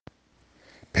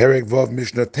Perek Vav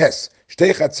Mishnah Tes.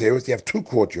 Shtei Chatzeros, you have two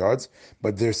courtyards,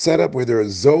 but they're set up where there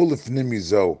is Zo Lifnim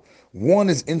Zo.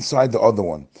 One is inside the other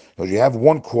one. So you have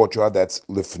one courtyard that's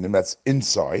Lifnim, that's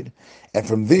inside, and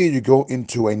from there you go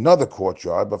into another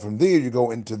courtyard, but from there you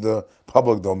go into the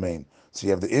public domain. So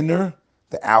you have the inner,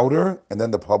 the outer, and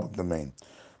then the public domain.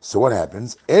 So what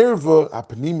happens? Erva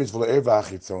Apnimis v'lo Erva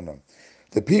Achitzona.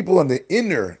 The people in the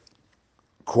inner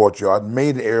courtyard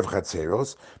made an Erev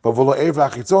Chatzeros, but v'lo Erev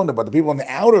Achitzona, but the people in the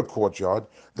outer courtyard,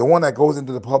 the one that goes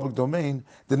into the public domain,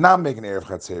 did not make an Erev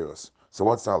Chatzeros. So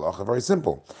what's the halacha? Very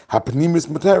simple. Hapnimis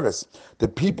Muteres. The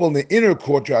people in the inner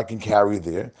courtyard can carry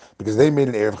there because they made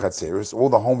an Erev Chatzeros, all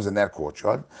the homes in that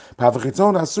courtyard.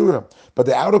 Pavachitzona Asura. But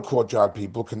the outer courtyard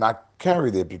people cannot carry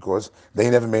there because they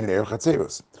never made an Erev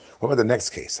Chatzeros. What about the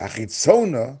next case?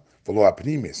 Hachitzona v'lo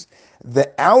Hapnimis.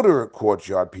 The outer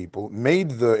courtyard people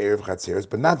made the Erev Chatzeros,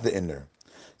 but not the inner.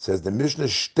 Says the Mishnah,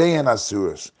 Shtei and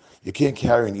Asuras. You can't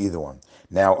carry in either one.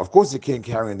 Now, of course, you can't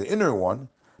carry in the inner one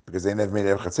because they never made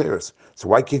Erev Chatzeros. So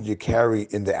why can't you carry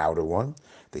in the outer one?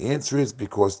 The answer is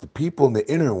because the people in the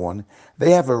inner one, they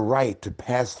have a right to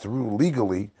pass through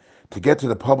legally to get to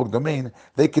the public domain.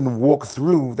 They can walk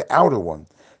through the outer one.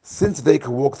 Since they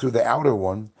can walk through the outer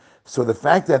one, so the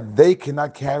fact that they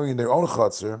cannot carry in their own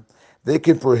Chatzer, they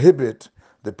can prohibit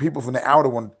the people from the outer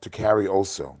one to carry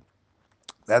also.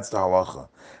 That's the halacha.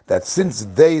 That since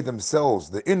they themselves,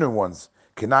 the inner ones,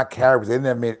 cannot carry because they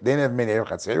never made Erev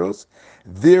Chatzeros,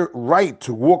 their right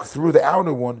to walk through the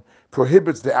outer one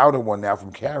prohibits the outer one now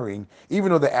from carrying,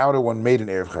 even though the outer one made an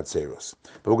Erev Chatzeros.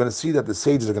 But we're going to see that the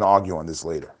sages are going to argue on this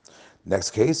later.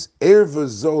 Next case, Erev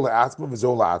Zola Atzma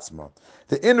v'Zola Atzma.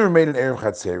 The inner made an Erev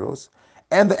Chatzeros,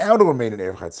 and the outer one made an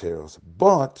Erev Chatzeros,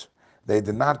 but they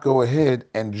did not go ahead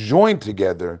and join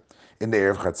together in the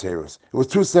Erev Chatzeros. It was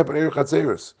two separate Erev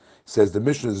Chatzeros. Says the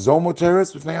Mishnah,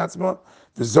 Zomoteres b'fnei Atzma,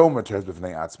 the Zomoteres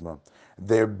b'fnei Atzma.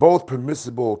 They're both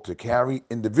permissible to carry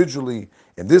individually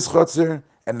in this Chatzer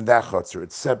and in that Chatzer.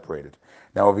 It's separated.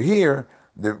 Now over here,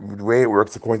 the way it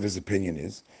works according to this opinion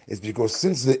is because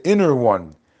since the inner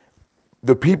one,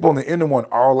 the people in the inner one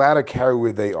are allowed to carry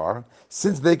where they are,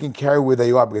 since they can carry where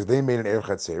they are because they made an Erev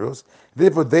Chatzeros,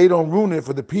 therefore they don't ruin it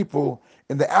for the people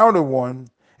in the outer one,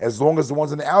 as long as the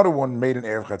ones in the outer one made an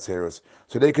Erev Chatzeros.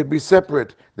 So they could be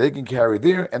separate. They can carry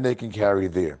there and they can carry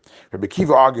there. Rabbi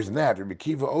Kiva argues in that. Rabbi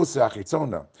Kiva osa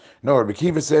achitzona. No, Rabbi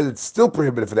Kiva says it's still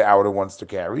prohibited for the outer ones to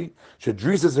carry.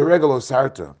 Shadrisas haregel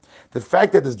osarta. The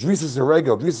fact that there's drisas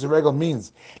haregel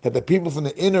means that the people from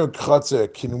the inner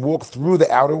chatzer can walk through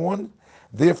the outer one.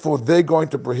 Therefore, they're going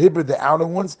to prohibit the outer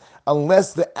ones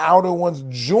unless the outer ones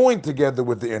join together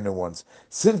with the inner ones.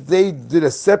 Since they did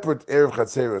a separate Erev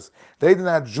Chatzeros, they did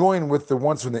not join with the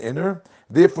ones from the inner.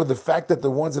 Therefore, the fact that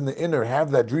the ones in the inner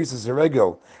have that Drisas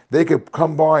Haregel, they could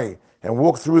come by and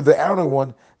walk through the outer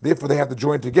one. Therefore, they have to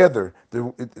join together.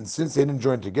 And since they didn't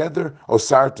join together,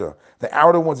 Osarta, the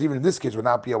outer ones, even in this case, would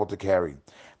not be able to carry.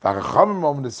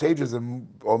 The sages are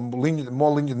more lenient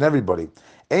than everybody.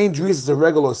 Ain't Drisas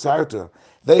Haregel Osarta.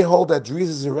 They hold that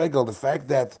Drisas Haregel, the fact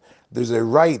that there's a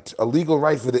right, a legal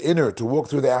right for the inner to walk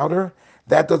through the outer,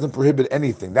 that doesn't prohibit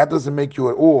anything. That doesn't make you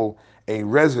at all a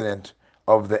resident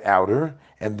of the outer.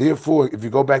 And therefore, if you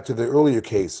go back to the earlier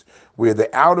case, where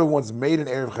the outer ones made an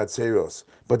Erev Chatzeros,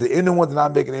 but the inner one did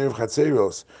not make an Erev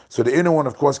Chatzeros, so the inner one,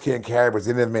 of course, can't carry because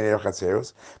they didn't make an Erev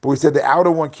Chatzeros. But we said the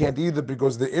outer one can't either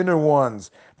because the inner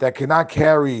ones that cannot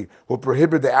carry will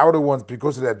prohibit the outer ones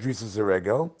because of that Drisas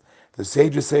Haregel. The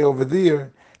sages say over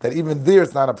there that even there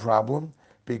it's not a problem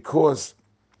because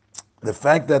the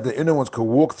fact that the inner ones could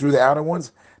walk through the outer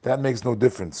ones, that makes no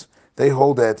difference. They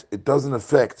hold that it doesn't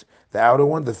affect the outer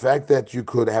one. The fact that you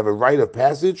could have a rite of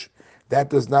passage, that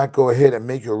does not go ahead and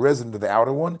make you a resident of the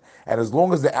outer one. And as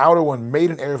long as the outer one made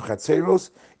an Erev Chatzeros,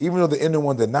 even though the inner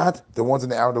one did not, the ones in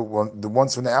the outer one, the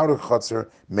ones from the outer Chatzer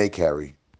may carry.